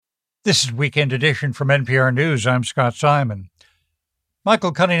This is Weekend Edition from NPR News. I'm Scott Simon.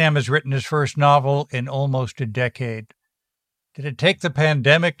 Michael Cunningham has written his first novel in almost a decade. Did it take the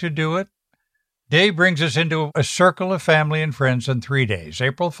pandemic to do it? Day brings us into a circle of family and friends in 3 days,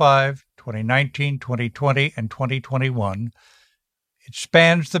 April 5, 2019, 2020, and 2021. It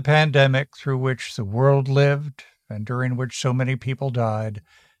spans the pandemic through which the world lived and during which so many people died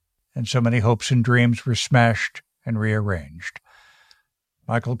and so many hopes and dreams were smashed and rearranged.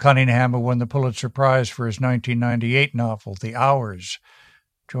 Michael Cunningham, who won the Pulitzer Prize for his 1998 novel, The Hours,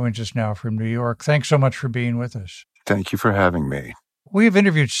 joins us now from New York. Thanks so much for being with us. Thank you for having me. We have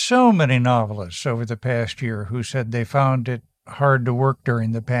interviewed so many novelists over the past year who said they found it hard to work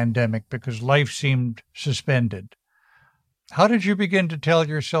during the pandemic because life seemed suspended. How did you begin to tell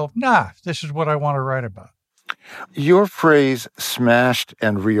yourself, this is what I want to write about? Your phrase, smashed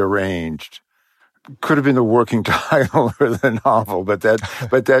and rearranged, could have been the working title for the novel, but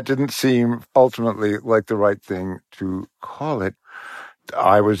that didn't seem ultimately like the right thing to call it.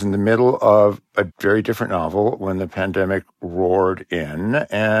 I was in the middle of a very different novel when the pandemic roared in,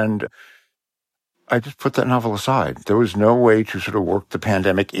 and I just put that novel aside. There was no way to sort of work the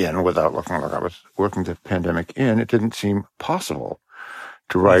pandemic in without looking like I was working the pandemic in. It didn't seem possible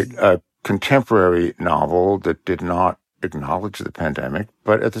to write a contemporary novel that did not acknowledge the pandemic,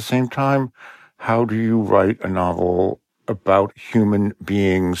 but at the same time, how do you write a novel about human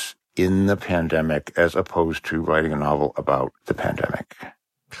beings in the pandemic as opposed to writing a novel about the pandemic?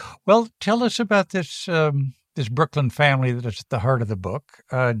 Well, tell us about this Brooklyn family that is at the heart of the book.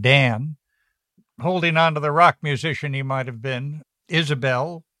 Dan, holding on to the rock musician he might have been.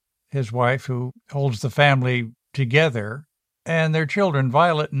 Isabel, his wife, who holds the family together, and their children,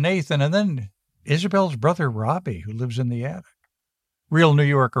 Violet and Nathan, and then Isabel's brother, Robbie, who lives in the attic. Real New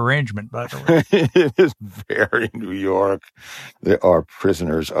York arrangement, by the way. It is very New York. They are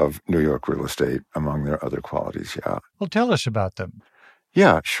prisoners of New York real estate, among their other qualities, yeah. Well, tell us about them.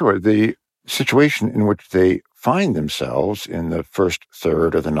 Yeah, sure. The situation in which they find themselves in the first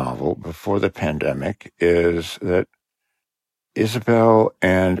third of the novel before the pandemic is that Isabel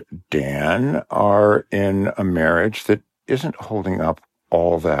and Dan are in a marriage that isn't holding up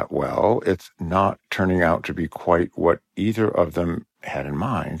all that well. It's not turning out to be quite what either of them had in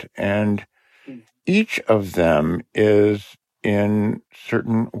mind. And each of them is in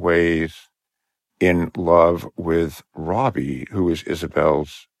certain ways in love with Robbie, who is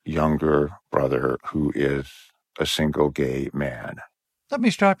Isabel's younger brother, who is a single gay man. Let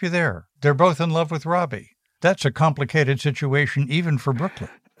me stop you there. They're both in love with Robbie. That's a complicated situation even for Brooklyn.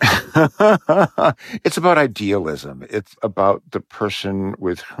 It's about idealism. It's about the person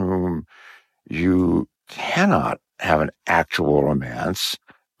with whom you cannot have an actual romance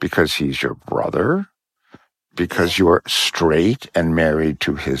because he's your brother, because you're straight and married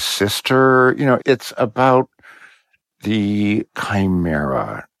to his sister. You know, it's about the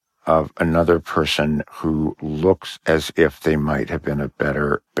chimera of another person who looks as if they might have been a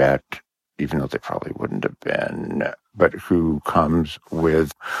better bet, even though they probably wouldn't have been, but who comes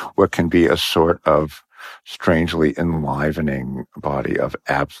with what can be a sort of strangely enlivening body of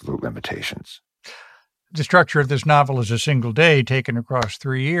absolute limitations. The structure of this novel is a single day taken across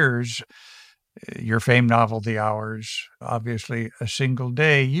 3 years. Your famed novel, The Hours, obviously a single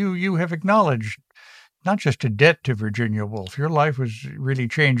day. You have acknowledged not just a debt to Virginia Woolf. Your life was really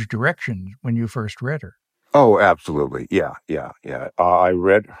changed direction when you first read her. Oh, absolutely. Yeah. I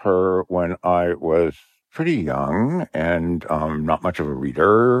read her when I was pretty young and not much of a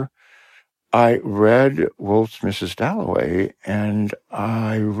reader. I read Woolf's Mrs. Dalloway, and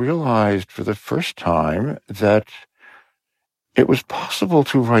I realized for the first time that it was possible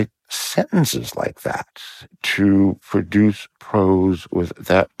to write sentences like that, to produce prose with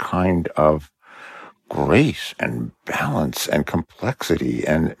that kind of grace and balance and complexity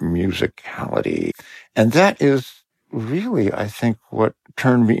and musicality. And that is really, I think, what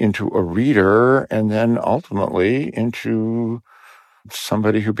turned me into a reader and then ultimately into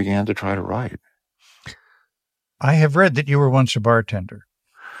somebody who began to try to write. I have read that you were once a bartender.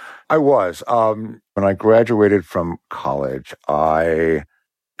 I was. When I graduated from college, I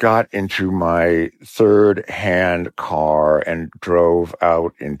got into my third-hand car and drove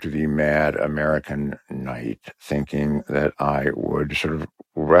out into the mad American night, thinking that I would sort of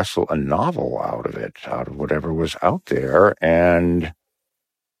wrestle a novel out of whatever was out there. And,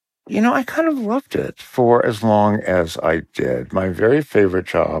 I kind of loved it for as long as I did. My very favorite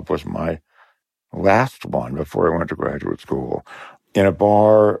job was my last one before I went to graduate school in a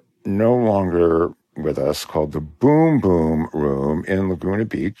bar no longer with us called the Boom Boom Room in Laguna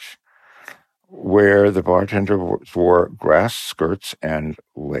Beach, where the bartender wore grass skirts and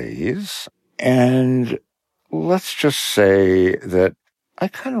leis. And let's just say that I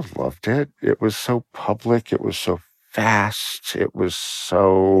kind of loved it. It was so public. It was so fast. It was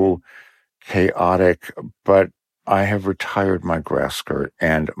so chaotic. But I have retired my grass skirt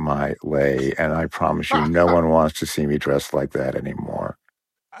and my lei, and I promise you, no one wants to see me dressed like that anymore.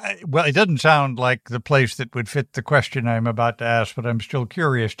 Well, it doesn't sound like the place that would fit the question I'm about to ask, but I'm still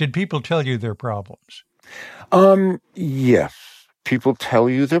curious. Did people tell you their problems? Yes. People tell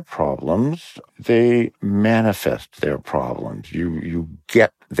you their problems. They manifest their problems. You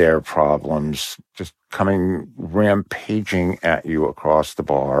get their problems just coming rampaging at you across the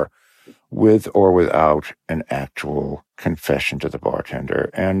bar with or without an actual confession to the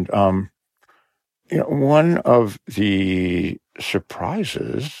bartender. And, one of the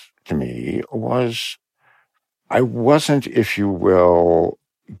surprises to me was I wasn't, if you will,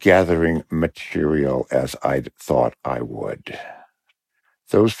 gathering material as I'd thought I would.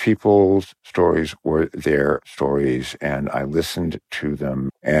 Those people's stories were their stories, and I listened to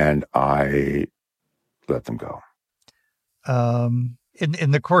them, and I let them go.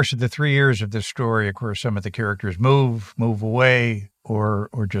 In the course of the 3 years of this story, of course, some of the characters move away, or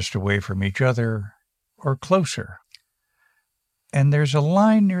just away from each other, or closer. And there's a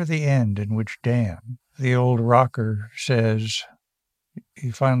line near the end in which Dan, the old rocker, says,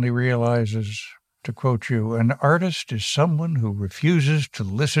 he finally realizes, to quote you, an artist is someone who refuses to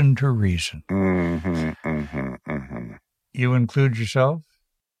listen to reason. You include yourself?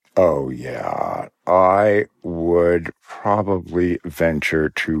 Oh, yeah. I would probably venture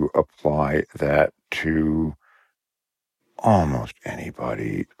to apply that to almost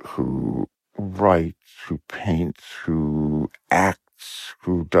anybody who writes, who paints, who acts,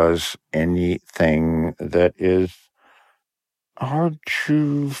 who does anything that is hard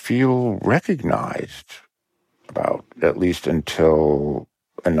to feel recognized about, at least until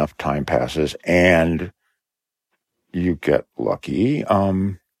enough time passes and you get lucky.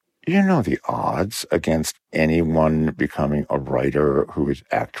 The odds against anyone becoming a writer who is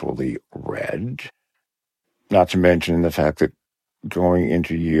actually read. Not to mention the fact that going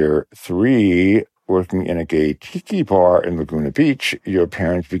into year 3, working in a gay tiki bar in Laguna Beach, your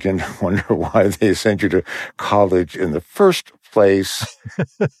parents begin to wonder why they sent you to college in the first place.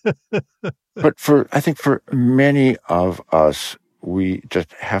 But I think for many of us, we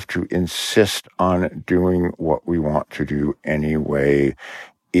just have to insist on doing what we want to do anyway,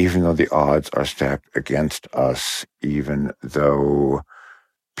 even though the odds are stacked against us, even though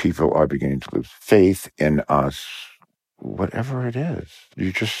people are beginning to lose faith in us, whatever it is.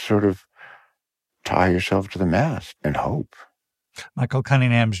 You just sort of tie yourself to the mast and hope. Michael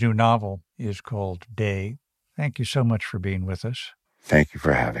Cunningham's new novel is called Day. Thank you so much for being with us. Thank you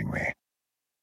for having me.